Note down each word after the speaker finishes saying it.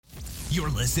You're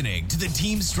listening to the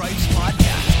Team Stripes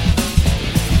Podcast.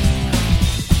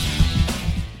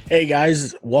 Hey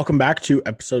guys, welcome back to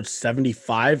episode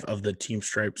 75 of the Team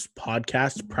Stripes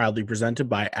Podcast, proudly presented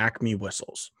by Acme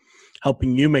Whistles,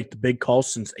 helping you make the big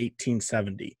calls since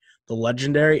 1870. The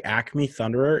legendary Acme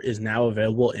Thunderer is now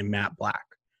available in matte black.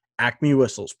 Acme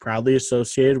Whistles, proudly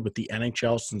associated with the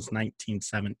NHL since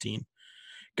 1917.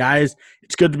 Guys,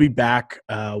 it's good to be back.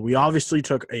 We obviously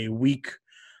took a week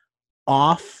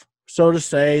off, so to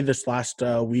say. This last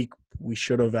week, we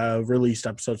should have released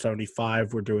episode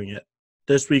 75. We're doing it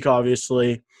this week,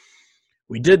 obviously.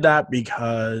 We did that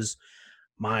because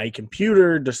my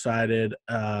computer decided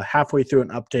halfway through an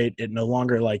update, it no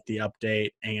longer liked the update,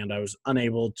 and I was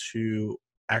unable to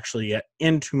actually get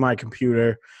into my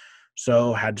computer,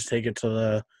 so had to take it to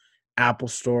the Apple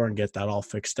store and get that all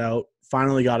fixed out.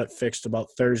 Finally got it fixed about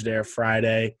Thursday or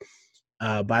Friday.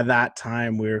 By that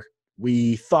time,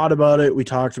 we thought about it, we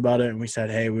talked about it, and we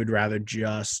said, hey, we'd rather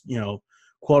just,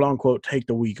 quote unquote, take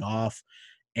the week off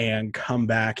and come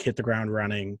back, hit the ground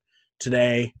running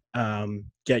today,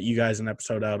 get you guys an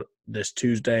episode out this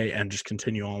Tuesday, and just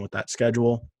continue on with that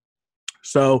schedule.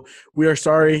 So we are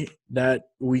sorry that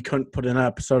we couldn't put an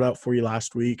episode out for you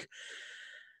last week.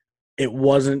 It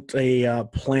wasn't a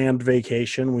planned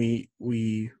vacation.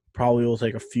 We probably will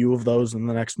take a few of those in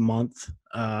the next month.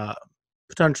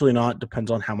 Potentially not, depends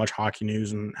on how much hockey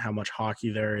news and how much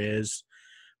hockey there is.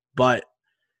 But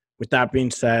with that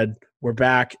being said, we're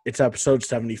back. It's episode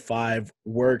 75.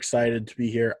 We're excited to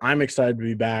be here. I'm excited to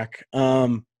be back.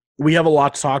 We have a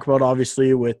lot to talk about,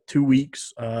 obviously, with 2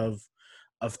 weeks of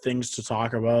things to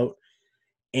talk about.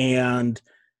 And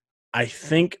I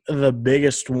think the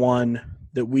biggest one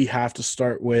that we have to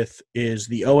start with is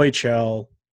the OHL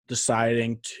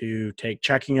deciding to take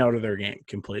checking out of their game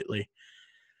completely.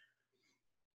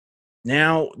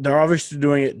 Now, they're obviously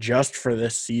doing it just for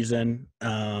this season.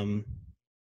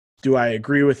 Do I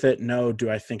agree with it? No.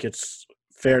 Do I think it's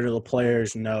fair to the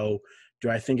players? No. Do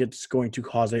I think it's going to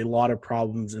cause a lot of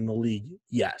problems in the league?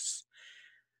 Yes.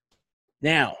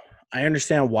 Now, I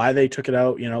understand why they took it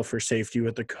out, for safety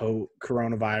with the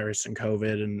coronavirus and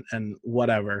COVID and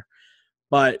whatever.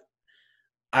 But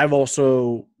I've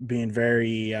also been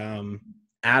very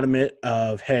adamant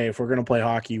of, hey, if we're going to play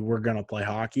hockey, we're going to play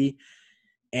hockey.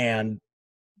 And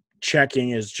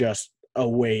checking is just a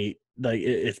way. Like,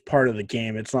 it's part of the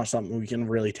game. It's not something we can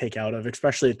really take out of,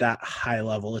 especially at that high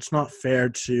level. It's not fair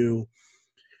to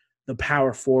the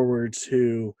power forwards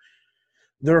who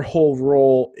their whole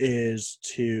role is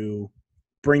to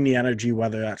bring the energy,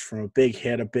 whether that's from a big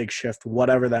hit, a big shift,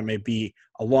 whatever that may be.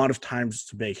 A lot of times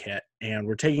it's a big hit, and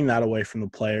we're taking that away from the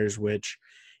players, which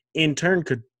in turn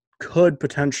could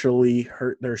potentially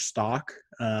hurt their stock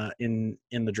in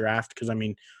the draft. Because,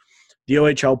 the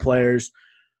OHL players,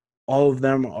 all of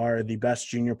them are the best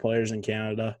junior players in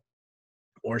Canada,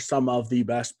 or some of the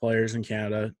best players in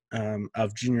Canada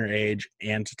of junior age.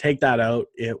 And to take that out,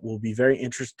 it will be very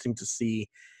interesting to see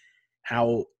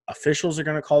how officials are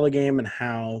going to call the game and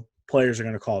how players are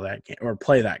going to call that game or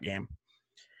play that game.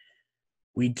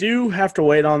 We do have to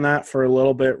wait on that for a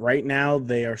little bit. Right now,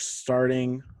 they're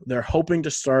hoping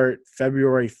to start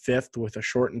February 5th with a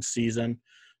shortened season.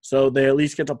 So they at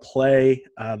least get to play.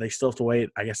 They still have to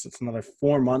wait. I guess it's another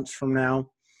 4 months from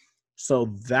now.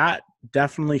 So that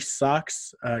definitely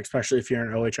sucks, especially if you're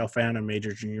an OHL fan, a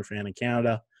major junior fan in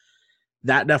Canada.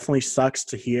 That definitely sucks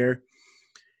to hear.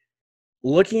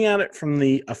 Looking at it from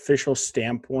the official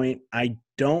standpoint, I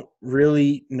don't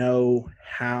really know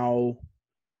how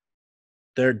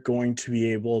they're going to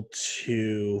be able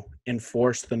to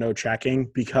enforce the no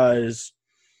checking, because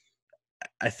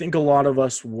I think a lot of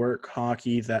us work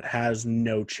hockey that has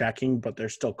no checking, but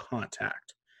there's still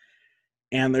contact.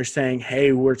 And they're saying,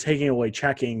 hey, we're taking away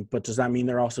checking, but does that mean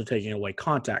they're also taking away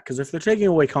contact? Because if they're taking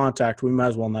away contact, we might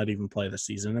as well not even play the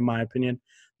season, in my opinion.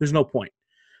 There's no point,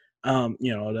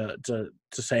 to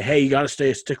say, hey, you got to stay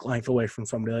a stick length away from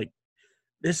somebody. Like,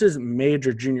 this is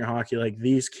major junior hockey. Like,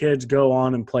 these kids go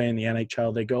on and play in the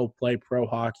NHL. They go play pro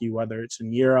hockey, whether it's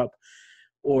in Europe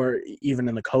or even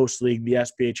in the Coast League, the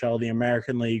SPHL, the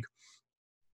American League.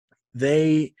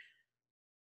 They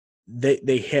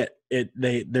hit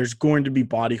it. There's going to be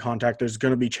body contact. There's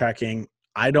going to be checking.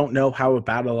 I don't know how a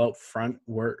battle out front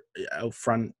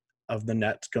of the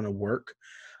net's going to work.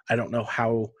 I don't know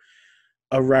how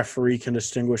a referee can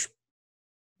distinguish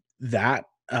that.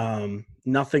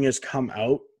 Nothing has come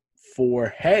out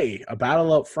for, hey, a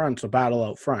battle out front's a battle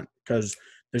out front, because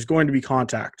there's going to be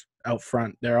contact out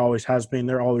front. There always has been.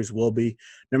 There always will be,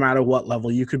 no matter what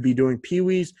level. You could be doing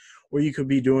Pee-wees, or you could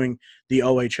be doing the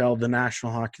OHL, the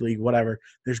National Hockey League, whatever.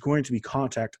 There's going to be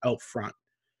contact out front.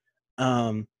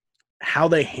 How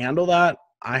they handle that,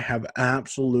 I have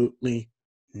absolutely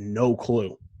no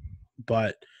clue.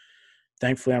 But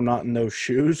thankfully, I'm not in those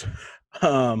shoes.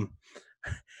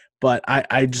 But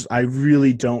I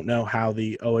really don't know how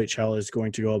the OHL is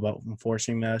going to go about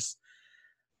enforcing this.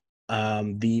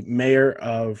 The mayor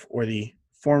or the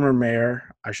former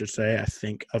mayor, I should say, I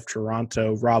think, of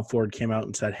Toronto, Rob Ford, came out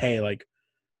and said, hey, like,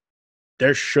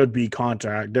 there should be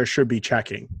contact, there should be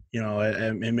checking,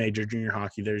 in major junior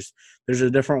hockey. There's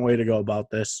a different way to go about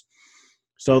this.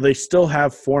 So they still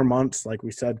have 4 months, like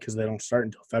we said, because they don't start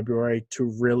until February,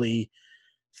 to really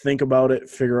think about it,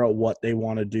 figure out what they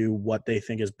want to do, what they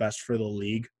think is best for the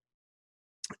league.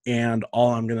 And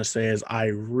all I'm going to say is I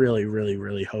really, really,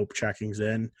 really hope checking's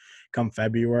in come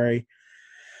February.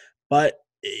 But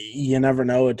you never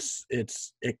know. It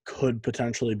could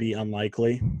potentially be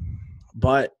unlikely.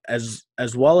 But as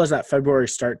well as that February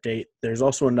start date, there's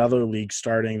also another league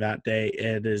starting that day.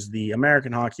 It is the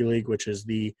American Hockey League, which is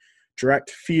the direct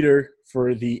feeder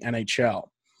for the NHL.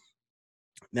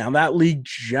 Now, that league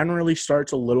generally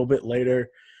starts a little bit later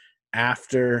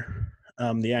after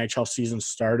the NHL season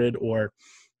started, or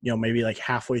maybe like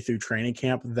halfway through training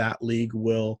camp. That league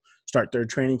will start their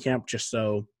training camp just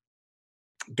so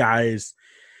guys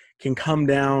can come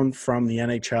down from the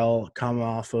NHL, come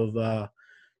off of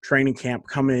training camp,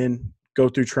 come in, go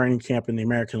through training camp in the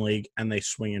American League, and they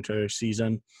swing into their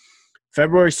season.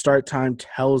 February start time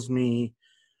tells me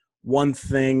one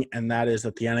thing, and that is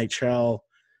that the NHL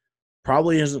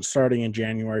probably isn't starting in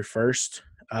January 1st,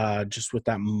 just with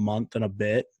that month and a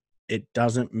bit. It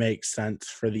doesn't make sense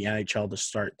for the NHL to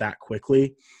start that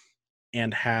quickly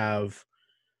and have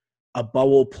a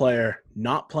bubble player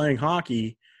not playing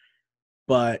hockey,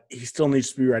 but he still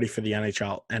needs to be ready for the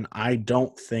NHL. And I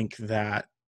don't think that,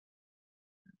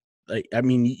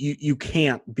 you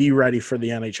can't be ready for the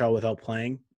NHL without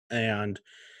playing. And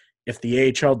if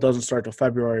the AHL doesn't start till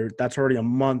February, that's already a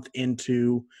month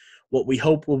into what we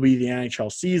hope will be the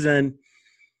NHL season.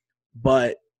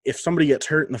 But if somebody gets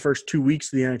hurt in the first 2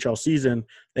 weeks of the NHL season,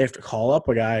 they have to call up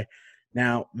a guy.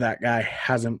 Now, that guy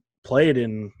hasn't played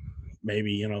in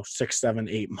maybe, 6, 7,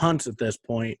 8 months at this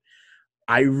point.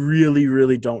 I really,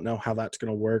 really don't know how that's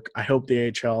going to work. I hope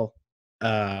the AHL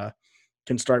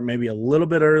can start maybe a little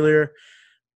bit earlier.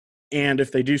 And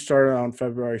if they do start on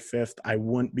February 5th, I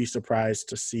wouldn't be surprised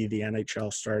to see the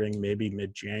NHL starting maybe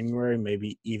mid-January,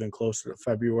 maybe even closer to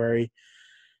February.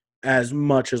 As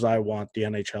much as I want the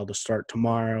NHL to start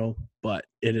tomorrow, but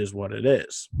it is what it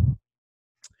is.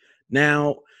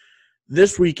 Now,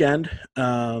 this weekend,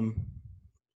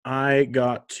 I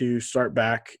got to start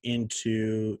back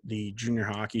into the junior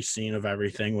hockey scene of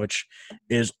everything, which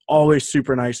is always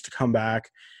super nice to come back,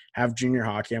 have junior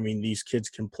hockey. I mean, these kids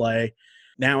can play.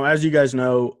 Now, as you guys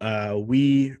know, I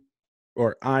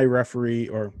referee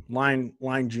or line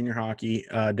junior hockey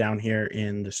down here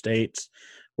in the States,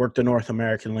 work the North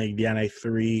American League, the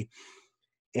NA3,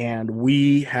 and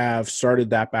we have started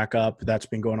that back up. That's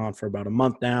been going on for about a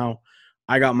month now.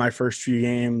 I got my first few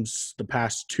games the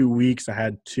past 2 weeks. I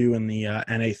had 2 in the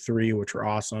NA3, which were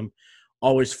awesome.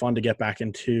 Always fun to get back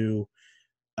into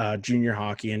junior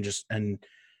hockey and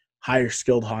higher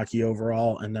skilled hockey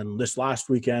overall. And then this last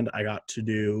weekend, I got to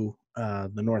do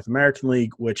the North American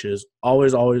League, which is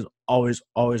always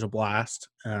a blast.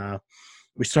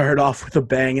 We started off with a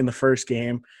bang in the first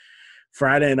game.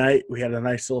 Friday night, we had a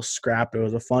nice little scrap. It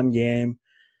was a fun game.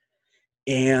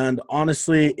 And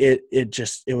honestly,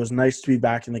 it was nice to be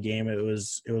back in the game. It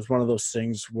was one of those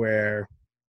things where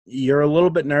you're a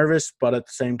little bit nervous, but at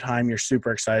the same time, you're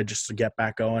super excited just to get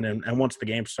back going. And once the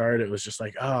game started, it was just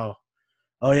like, oh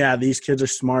yeah, these kids are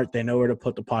smart. They know where to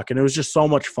put the puck. And it was just so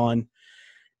much fun.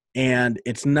 And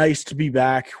it's nice to be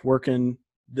back working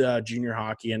the junior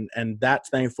hockey. And that's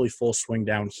thankfully full swing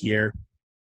down here.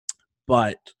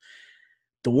 But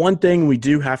the one thing we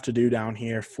do have to do down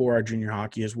here for our junior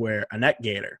hockey is wear a neck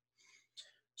gaiter.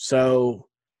 So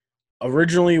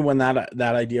originally when that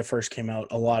idea first came out,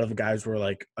 a lot of the guys were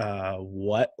like,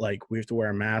 what? Like, we have to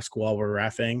wear a mask while we're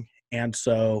reffing? And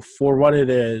so for what it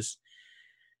is,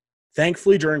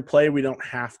 thankfully during play we don't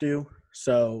have to.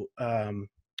 So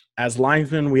as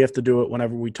linesmen, we have to do it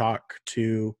whenever we talk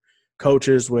to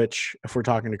coaches, which if we're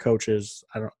talking to coaches,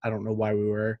 I don't know why we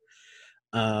were.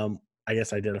 I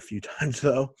guess I did a few times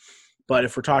though. But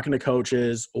if we're talking to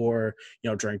coaches or,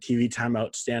 during TV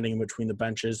timeout, standing in between the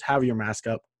benches, have your mask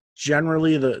up.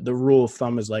 Generally, the rule of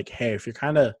thumb is like, hey, if you're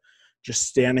kind of just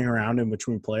standing around in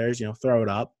between players, throw it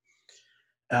up.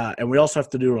 And we also have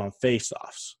to do it on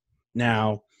face-offs.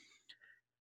 Now,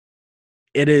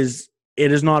 it is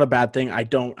not a bad thing. I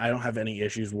don't have any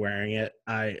issues wearing it.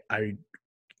 I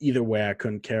either way, I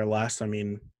couldn't care less. I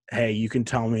mean, hey, you can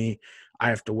tell me I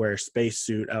have to wear a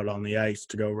spacesuit out on the ice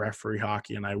to go referee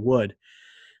hockey, and I would.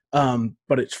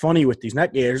 But it's funny with these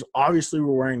neck gaiters, obviously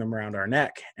we're wearing them around our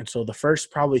neck. And so the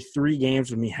first probably 3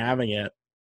 games of me having it,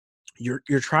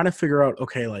 you're trying to figure out,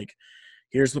 okay, like,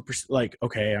 here's the, like,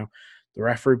 okay, the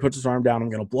referee puts his arm down, I'm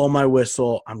going to blow my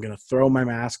whistle, I'm going to throw my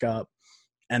mask up.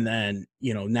 And then,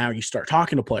 now you start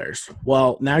talking to players.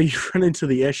 Well, now you run into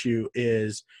the issue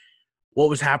is what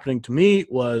was happening to me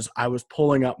was I was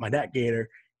pulling up my neck gaiter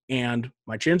and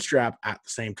my chin strap at the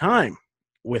same time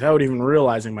without even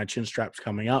realizing my chin strap's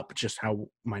coming up, just how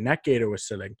my neck gaiter was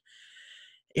sitting.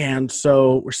 And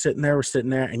so we're sitting there,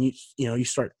 and you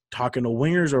start talking to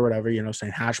wingers or whatever,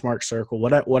 saying hash mark circle,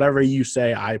 whatever you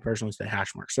say. I personally say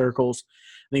hash mark circles.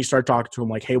 And then you start talking to them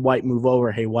like, hey, white, move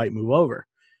over. Hey, white, move over.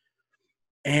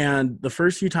 And the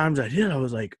first few times I did, I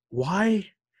was like, why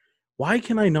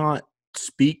can I not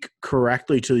speak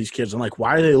correctly to these kids? And like,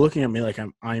 why are they looking at me like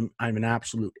I'm an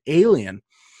absolute alien?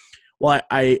 Well,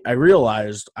 I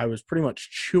realized I was pretty much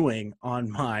chewing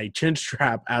on my chin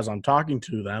strap as I'm talking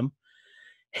to them.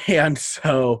 And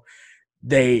so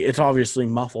it's obviously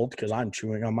muffled because I'm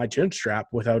chewing on my chin strap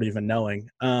without even knowing.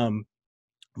 But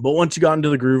once you got into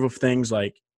the groove of things,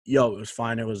 like, it was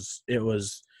fine.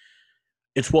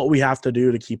 It's what we have to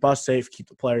do to keep us safe, keep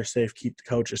the players safe, keep the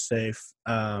coaches safe.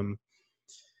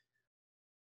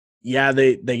 Yeah,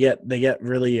 they get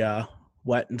really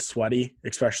wet and sweaty,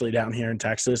 especially down here in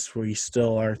Texas. We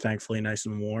still are thankfully nice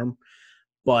and warm,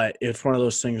 but it's one of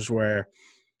those things where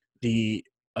the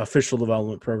official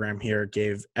development program here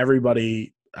gave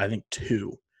everybody, I think,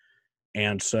 2,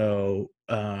 and so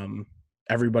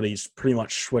everybody's pretty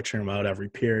much switching them out every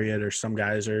period, or some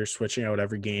guys are switching out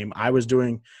every game. I was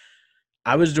doing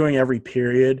every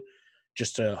period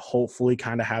just to hopefully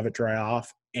kind of have it dry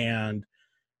off. And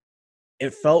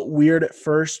it felt weird at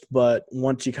first, but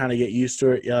once you kind of get used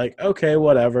to it, you're like, okay,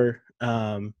 whatever.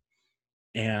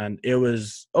 And it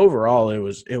was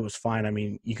fine. I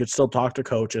mean, you could still talk to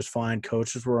coaches fine.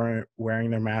 Coaches were wearing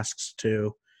their masks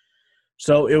too.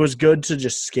 So it was good to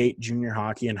just skate junior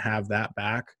hockey and have that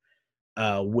back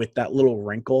with that little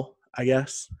wrinkle, I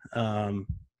guess.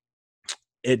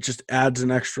 It just adds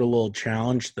an extra little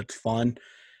challenge that's fun,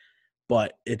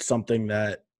 but it's something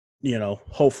that,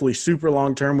 hopefully super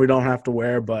long term we don't have to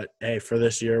wear, but hey, for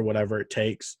this year, whatever it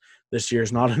takes. This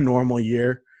year's not a normal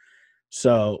year.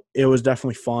 So it was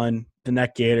definitely fun. The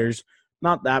neck gaiters,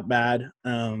 not that bad.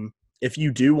 If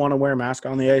you do want to wear a mask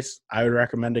on the ice, I would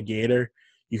recommend a gaiter.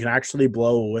 You can actually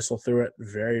blow a whistle through it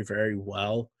very, very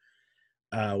well,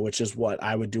 which is what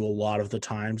I would do a lot of the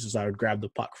times is I would grab the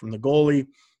puck from the goalie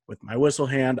with my whistle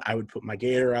hand. I would put my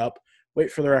gaiter up,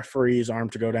 wait for the referee's arm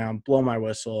to go down, blow my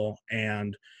whistle,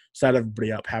 and set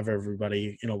everybody up, have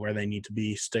everybody, where they need to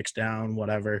be, sticks down,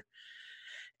 whatever.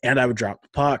 And I would drop the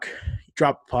puck. You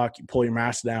drop the puck, you pull your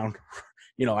mask down,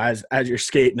 as you're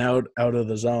skating out of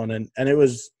the zone. And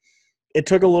it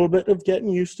took a little bit of getting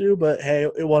used to, but hey,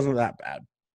 it wasn't that bad.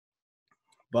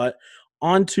 But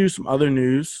on to some other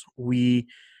news. We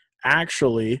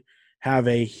actually have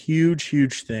a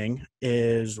huge thing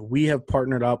is we have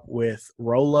partnered up with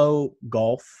Rolo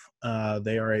Golf.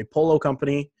 They are a polo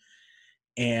company,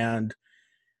 and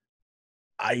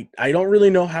I don't really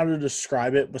know how to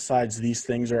describe it besides these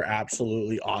things are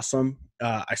absolutely awesome.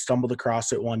 I stumbled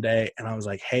across it one day and I was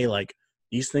like, hey, like,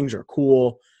 these things are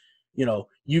cool.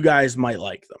 You guys might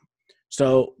like them.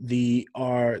 So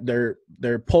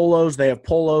they're polos. They have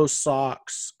polos,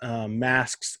 socks,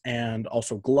 masks, and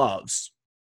also gloves.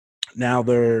 Now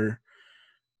they're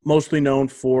mostly known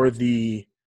for the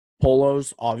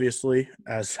polos, obviously,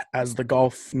 as the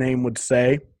golf name would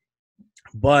say,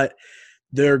 but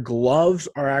their gloves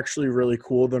are actually really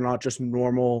cool. They're not just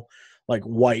normal, like,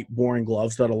 white, boring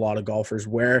gloves that a lot of golfers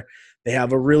wear. They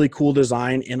have a really cool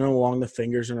design in and along the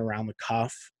fingers and around the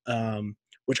cuff,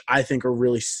 which I think are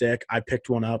really sick. I picked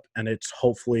one up, and it's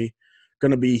hopefully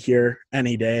going to be here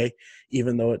any day,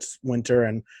 even though it's winter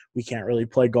and we can't really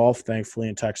play golf. Thankfully,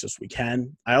 in Texas, we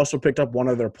can. I also picked up one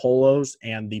of their polos,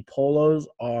 and the polos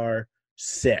are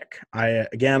sick.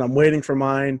 I'm waiting for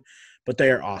mine, but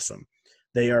they are awesome.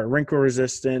 They are wrinkle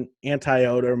resistant,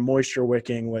 anti-odor, moisture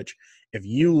wicking, which if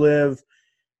you live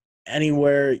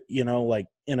anywhere, like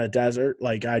in a desert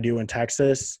like I do in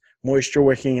Texas, moisture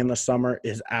wicking in the summer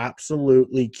is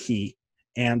absolutely key.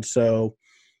 And so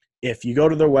if you go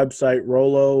to their website,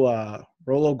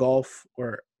 Rolo Golf,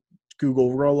 or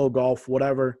Google Rolo Golf,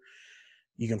 whatever,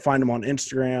 you can find them on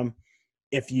Instagram.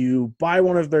 If you buy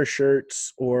one of their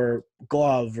shirts or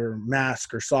glove or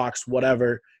mask or socks,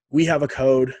 whatever, we have a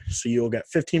code, so you'll get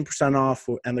 15% off,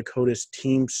 and the code is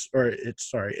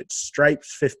it's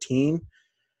Stripes 15.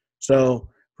 So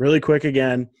Really quick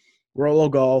again, Rolo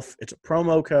Golf. It's a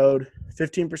promo code,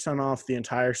 15% off the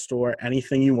entire store,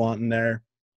 anything you want in there.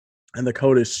 And the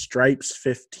code is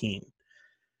Stripes15.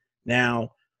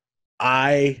 Now,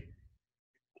 I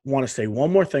want to say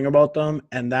one more thing about them,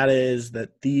 and that is that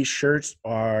these shirts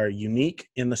are unique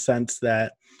in the sense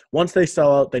that once they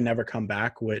sell out, they never come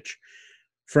back, which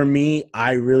for me,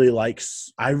 I really like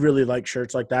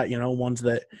shirts like that, ones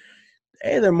that,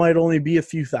 hey, there might only be a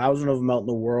few thousand of them out in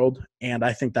the world, and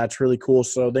I think that's really cool.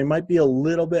 So they might be a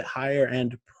little bit higher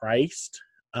end priced,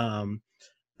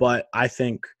 but I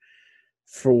think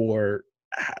for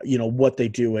what they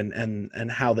do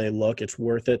and how they look, it's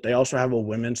worth it. They also have a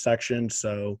women's section,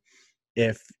 so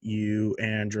if you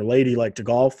and your lady like to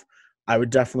golf, I would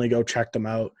definitely go check them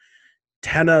out.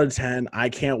 10 out of 10. I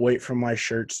can't wait for my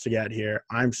shirts to get here.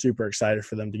 I'm super excited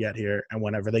for them to get here, and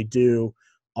whenever they do,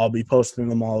 I'll be posting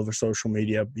them all over social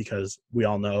media because we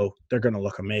all know they're going to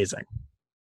look amazing.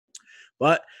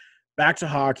 But back to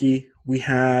hockey, we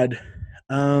had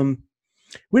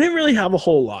we didn't really have a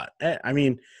whole lot. I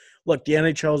mean, look, the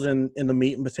NHL's in the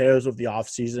meat and potatoes of the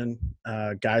offseason.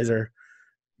 Guys are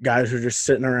just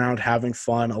sitting around having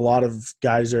fun. A lot of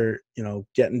guys are,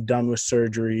 getting done with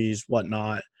surgeries,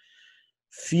 whatnot.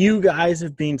 Few guys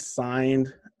have been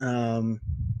signed. And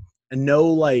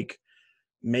no,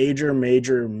 major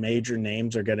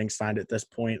names are getting signed at this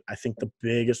point. I think the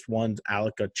biggest one's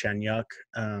Alec Galchenyuk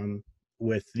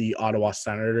with the Ottawa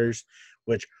Senators,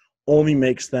 which only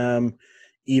makes them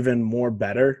even more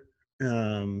better.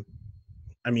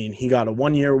 I mean, he got a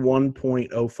 1-year,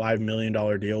 $1.05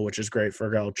 million deal, which is great for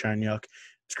Galchenyuk.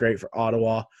 It's great for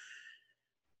Ottawa.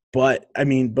 But, I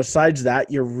mean, besides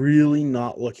that, you're really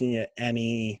not looking at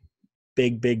any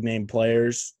big name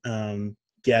players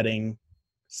getting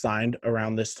signed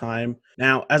around this time.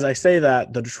 Now, as I say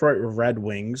that, the Detroit Red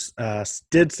Wings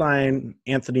did sign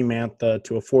Anthony Mantha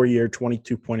to a 4-year,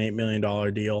 $22.8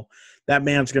 million deal. That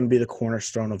man's going to be the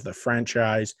cornerstone of the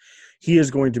franchise. He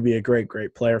is going to be a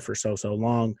great player for so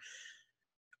long.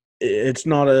 It's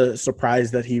not a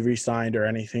surprise that he re-signed or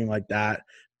anything like that,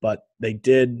 but they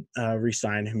did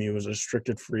re-sign him. He was a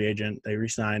restricted free agent. They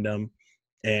re-signed him,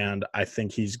 and I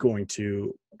think he's going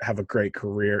to have a great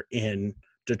career in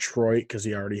Detroit because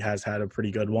he already has had a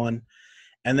pretty good one.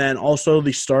 And then also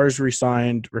the Stars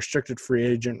re-signed restricted free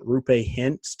agent Roope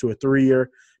Hintz to a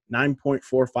 3-year,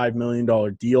 $9.45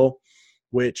 million deal,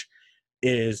 which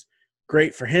is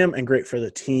great for him and great for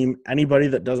the team. Anybody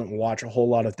that doesn't watch a whole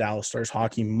lot of Dallas Stars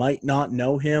hockey might not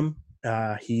know him.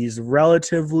 He's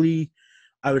relatively,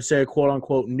 I would say, a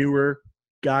quote-unquote newer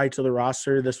guy to the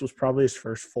roster. This was probably his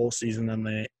first full season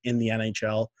in the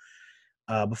NHL.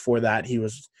 Before that, he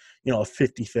was, a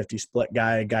 50-50 split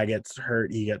guy. A guy gets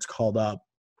hurt, he gets called up.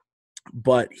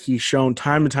 But he's shown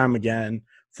time and time again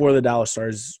for the Dallas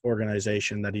Stars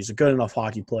organization that he's a good enough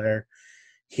hockey player.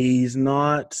 He's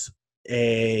not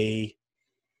a,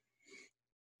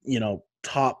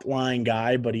 top line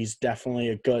guy, but he's definitely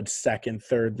a good second,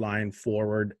 third line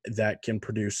forward that can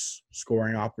produce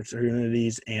scoring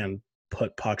opportunities and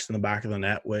put pucks in the back of the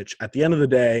net, which at the end of the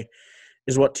day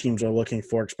is what teams are looking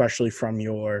for, especially from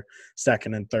your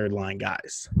second and third line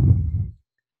guys.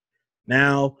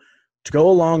 Now, to go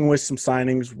along with some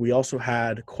signings, we also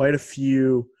had quite a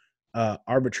few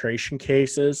arbitration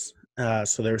cases.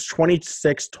 So there's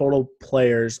 26 total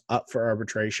players up for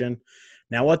arbitration.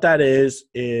 Now, what that is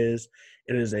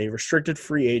it is a restricted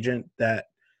free agent that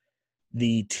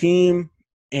the team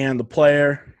and the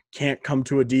player can't come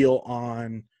to a deal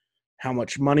on how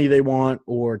much money they want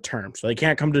or terms. So they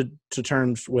can't come to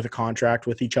terms with a contract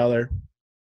with each other,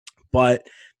 but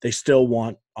they still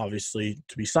want, obviously,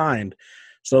 to be signed.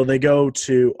 So they go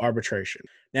to arbitration.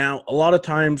 Now, a lot of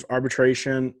times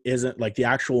arbitration isn't, like, the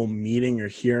actual meeting or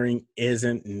hearing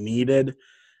isn't needed.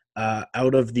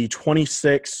 Out of the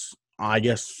 26, I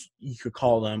guess you could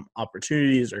call them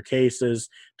opportunities or cases,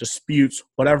 disputes,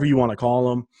 whatever you want to call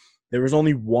them, there was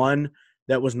only one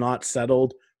that was not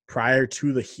settled prior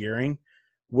to the hearing,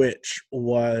 which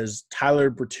was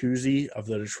Tyler Bertuzzi of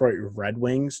the Detroit Red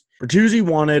Wings. Bertuzzi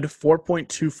wanted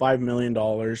 $4.25 million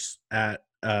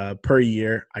per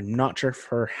year. I'm not sure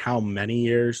for how many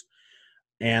years.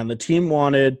 And the team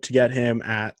wanted to get him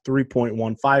at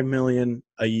 $3.15 million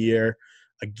a year.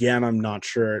 Again, I'm not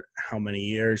sure how many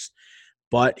years.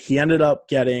 But he ended up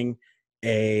getting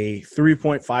a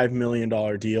 $3.5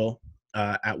 million deal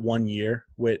at 1 year,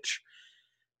 which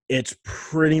it's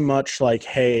pretty much like,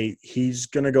 hey, he's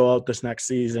going to go out this next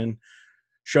season,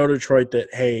 show Detroit that,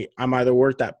 hey, I'm either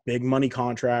worth that big money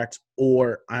contract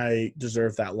or I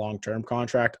deserve that long-term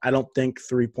contract. I don't think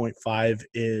 3.5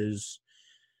 is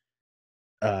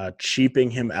cheaping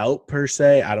him out per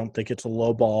se. I don't think it's a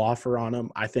low ball offer on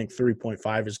him. I think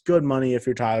 3.5 is good money if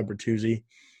you're Tyler Bertuzzi.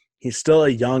 He's still a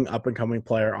young up-and-coming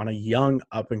player on a young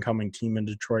up-and-coming team in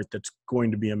Detroit that's going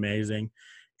to be amazing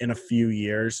in a few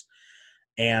years.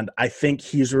 And I think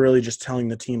he's really just telling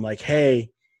the team, like, hey,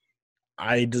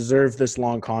 I deserve this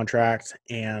long contract,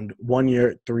 and 1 year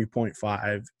at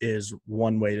 3.5 is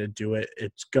one way to do it.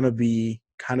 It's going to be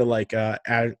kind of like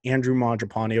Andrew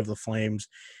Mangiapane of the Flames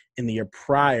in the year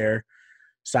prior,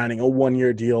 signing a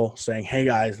 1-year deal saying, hey,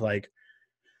 guys, like,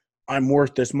 I'm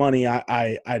worth this money.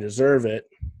 I deserve it.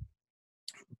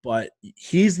 But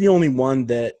he's the only one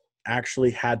that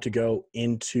actually had to go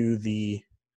into the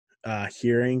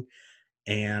hearing.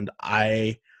 And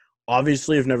I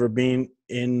obviously have never been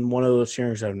in one of those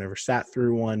hearings. I've never sat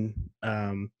through one.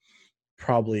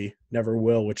 Probably never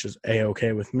will, which is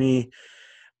A-okay with me.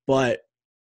 But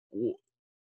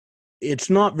it's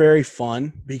not very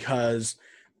fun because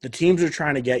the teams are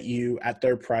trying to get you at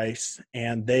their price,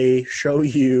 and they show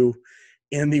you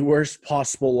in the worst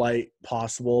possible light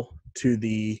possible to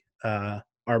the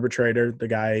arbitrator, the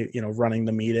guy, running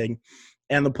the meeting.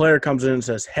 And the player comes in and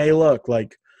says, hey, look,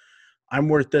 like, I'm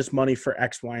worth this money for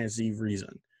X, Y, and Z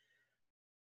reason.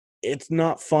 It's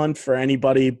not fun for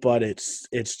anybody, but it's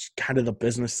kind of the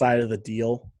business side of the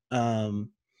deal.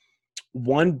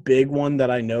 One big one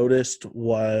that I noticed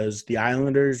was the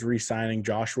Islanders re-signing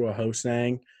Joshua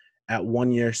Ho-Sang at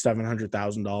 1 year,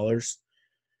 $700,000.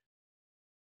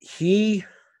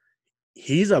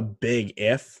 He's a big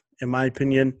if, in my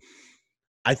opinion.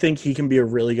 I think he can be a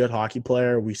really good hockey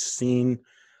player. We've seen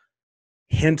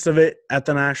hints of it at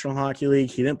the National Hockey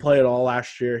League. He didn't play at all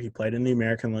last year. He played in the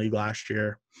American League last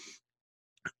year.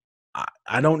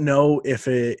 I don't know if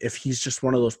he's just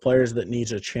one of those players that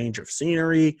needs a change of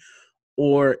scenery,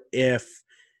 or if,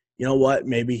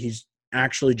 maybe he's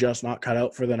actually just not cut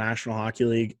out for the National Hockey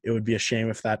League. It would be a shame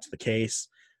if that's the case.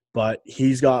 But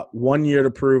he's got 1 year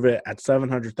to prove it at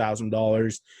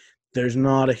 $700,000. There's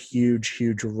not a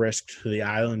huge risk to the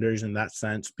Islanders in that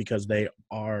sense, because the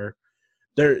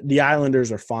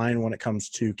Islanders are fine when it comes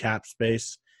to cap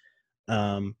space.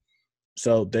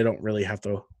 So they don't really have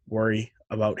to worry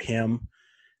about him.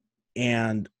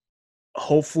 And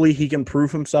hopefully he can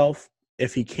prove himself.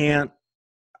 If he can't,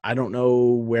 I don't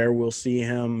know where we'll see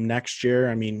him next year.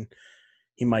 I mean,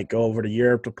 he might go over to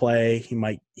Europe to play. He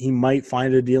might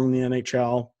find a deal in the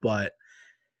NHL, but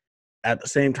at the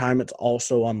same time, it's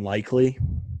also unlikely.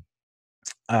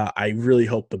 I really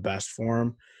hope the best for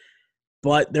him.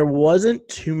 But there wasn't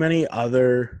too many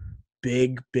other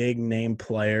big name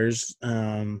players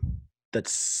that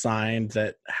signed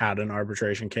that had an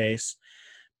arbitration case.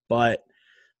 But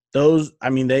those, I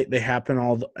mean, they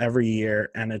happen every year,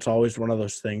 and it's always one of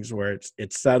those things where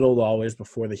it's settled always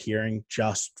before the hearing,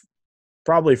 just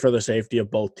probably for the safety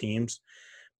of both teams.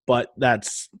 But that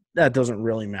doesn't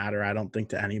really matter, I don't think,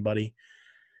 to anybody.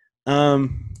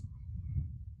 I'm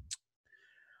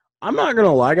not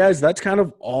gonna lie, guys. That's kind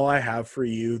of all I have for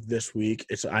you this week.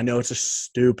 I know it's a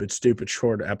stupid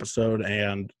short episode,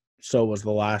 and so was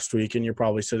the last week. And you're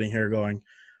probably sitting here going,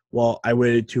 "Well, I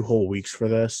waited 2 whole weeks for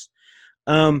this,"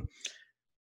 and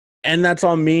that's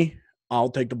on me.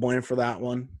 I'll take the blame for that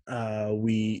one.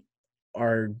 We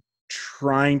are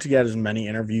trying to get as many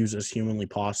interviews as humanly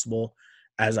possible.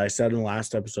 As I said in the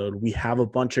last episode, we have a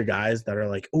bunch of guys that are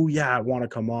like, "Oh yeah, I want to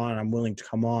come on. I'm willing to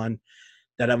come on,"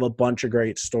 that have a bunch of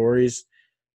great stories.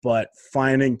 But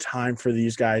finding time for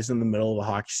these guys in the middle of a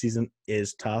hockey season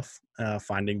is tough,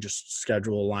 finding just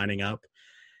schedule lining up.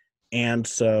 And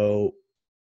so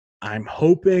I'm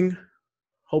hoping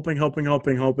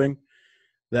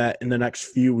that in the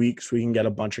next few weeks we can get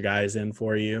a bunch of guys in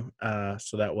for you,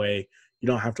 so that way you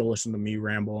don't have to listen to me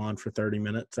ramble on for 30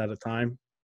 minutes at a time,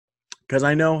 because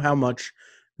I know how much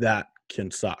that can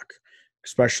suck,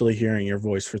 especially hearing your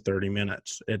voice for 30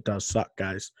 minutes. It does suck,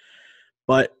 guys.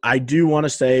 But I do want to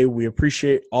say we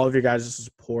appreciate all of your guys'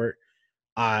 support.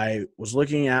 I was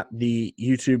looking at the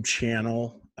YouTube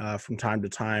channel from time to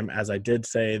time, as I did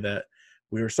say that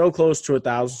we were so close to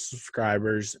 1,000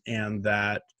 subscribers, and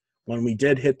that when we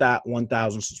did hit that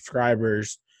 1,000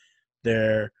 subscribers,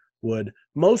 there would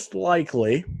most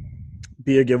likely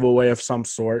be a giveaway of some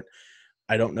sort.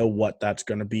 I don't know what that's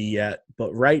going to be yet,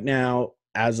 but right now,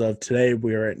 as of today,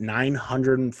 we're at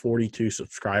 942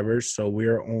 subscribers. So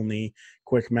we're only,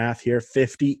 quick math here,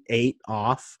 58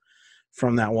 off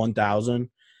from that 1,000.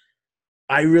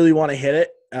 I really want to hit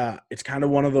it. It's kind of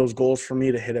one of those goals for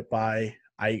me to hit it by.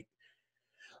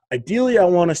 Ideally, I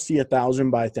want to see 1,000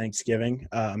 by Thanksgiving,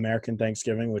 American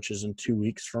Thanksgiving, which is in 2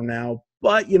 weeks from now.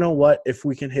 But you know what? If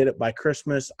we can hit it by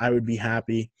Christmas, I would be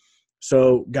happy.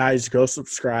 So, guys, go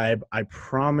subscribe. I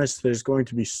promise there's going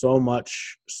to be so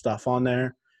much stuff on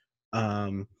there.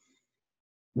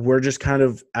 We're just kind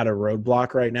of at a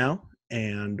roadblock right now,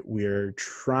 and we're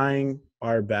trying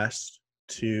our best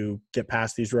to get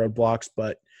past these roadblocks,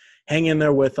 but hang in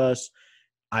there with us.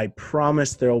 I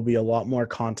promise there will be a lot more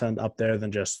content up there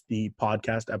than just the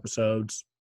podcast episodes.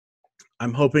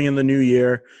 I'm hoping in the new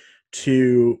year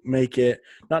to make it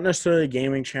not necessarily a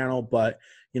gaming channel, but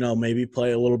maybe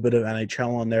play a little bit of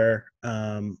NHL on there,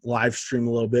 live stream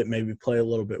a little bit, maybe play a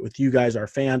little bit with you guys, our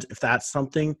fans. If that's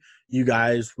something you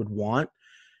guys would want,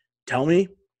 tell me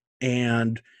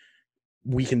and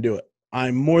we can do it.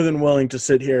 I'm more than willing to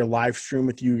sit here, live stream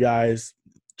with you guys,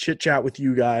 chit chat with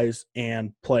you guys,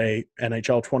 and play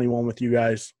NHL 21 with you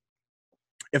guys.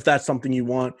 If that's something you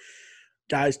want,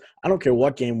 guys, I don't care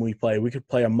what game we play. We could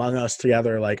play Among Us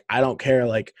together. I don't care.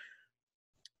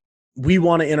 We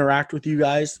want to interact with you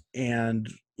guys, and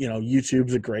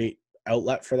YouTube's a great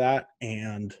outlet for that.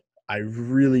 And I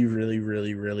really, really,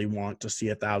 really, really want to see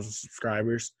 1,000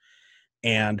 subscribers.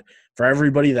 And for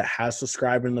everybody that has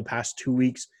subscribed in the past 2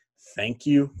 weeks, thank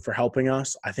you for helping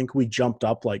us. I think we jumped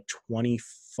up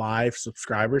 25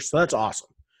 subscribers, so that's awesome.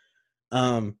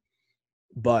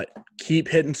 But keep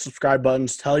hitting subscribe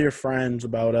buttons. Tell your friends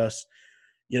about us.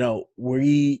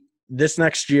 This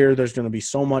next year, there's going to be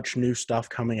so much new stuff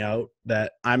coming out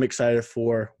that I'm excited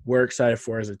for. We're excited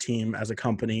for as a team, as a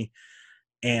company,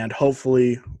 and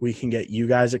hopefully we can get you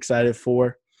guys excited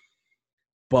for.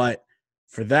 But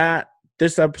for that,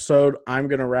 this episode, I'm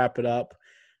going to wrap it up.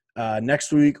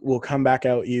 Next week, we'll come back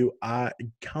at you.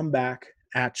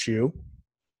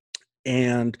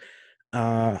 And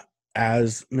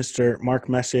as Mr. Mark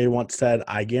Messier once said,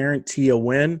 I guarantee a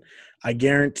win. I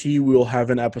guarantee we will have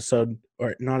an episode,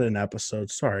 or not an episode,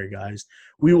 sorry guys.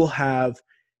 We will have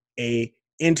a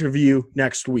interview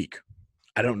next week.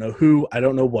 I don't know who, I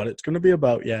don't know what it's going to be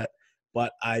about yet,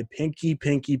 but I pinky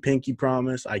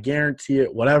promise, I guarantee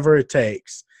it, whatever it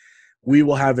takes, we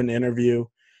will have an interview.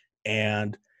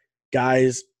 And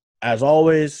guys, as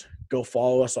always, go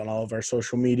follow us on all of our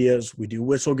social medias. We do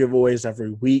whistle giveaways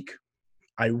every week.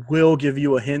 I will give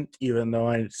you a hint, even though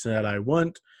I said I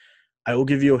wouldn't. I will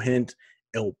give you a hint.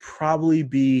 It will probably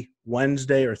be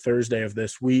Wednesday or Thursday of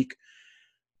this week.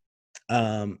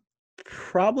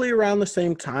 Probably around the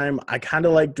same time. I kind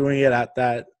of like doing it at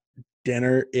that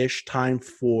dinner-ish time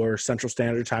for Central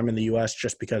Standard Time in the U.S.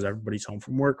 just because everybody's home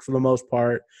from work for the most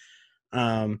part.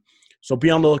 So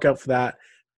be on the lookout for that.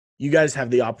 You guys have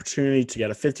the opportunity to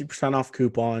get a 50% off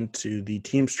coupon to the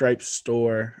Team Stripes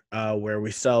store where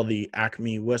we sell the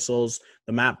Acme whistles,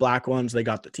 the matte black ones. They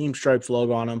got the Team Stripes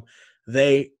logo on them.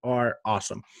 They are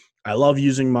awesome. I love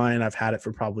using mine. I've had it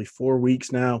for probably 4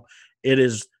 weeks now. It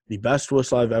is the best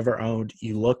whistle I've ever owned.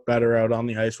 You look better out on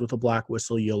the ice with a black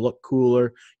whistle. You look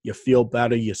cooler. You feel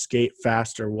better. You skate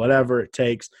faster, whatever it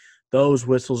takes. Those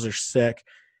whistles are sick.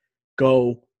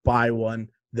 Go buy one.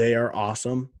 They are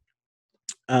awesome.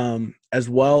 As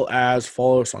well as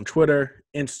follow us on Twitter,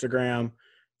 Instagram,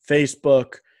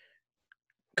 Facebook.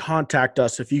 Contact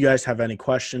us if you guys have any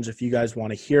questions, if you guys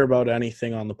want to hear about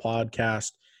anything on the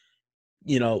podcast,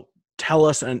 tell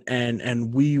us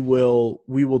and we will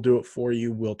do it for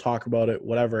you. We'll talk about it,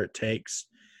 whatever it takes,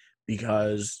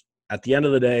 because at the end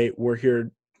of the day, we're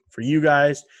here for you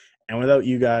guys, and without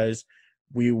you guys,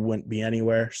 we wouldn't be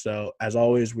anywhere. So as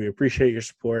always, we appreciate your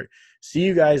support. See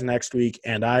you guys next week,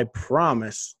 and I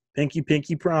promise,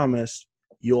 pinky promise,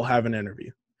 you'll have an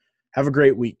interview. Have a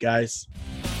great week, guys.